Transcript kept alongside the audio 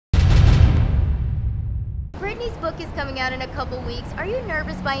Britney's book is coming out in a couple weeks. Are you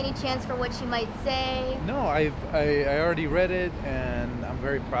nervous by any chance for what she might say? No, I already read it, and I'm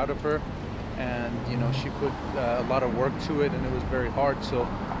very proud of her. And you know, she put a lot of work to it, and it was very hard. So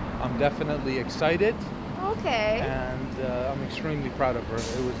I'm definitely excited. Okay. And I'm extremely proud of her.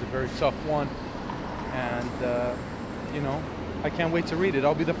 It was a very tough one, and you know, I can't wait to read it.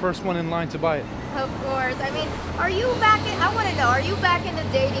 I'll be the first one in line to buy it. Of course. I mean, are you back in, I want to know, are you back in the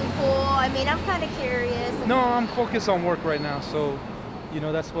dating pool? I mean, I'm kind of curious. No, I'm focused on work right now, so you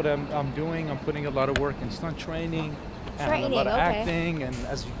know, that's what I'm doing. I'm putting a lot of work in stunt training and a lot of acting, and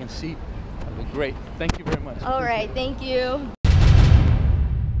as you can see, I look great. Thank you very much. All right, thank you.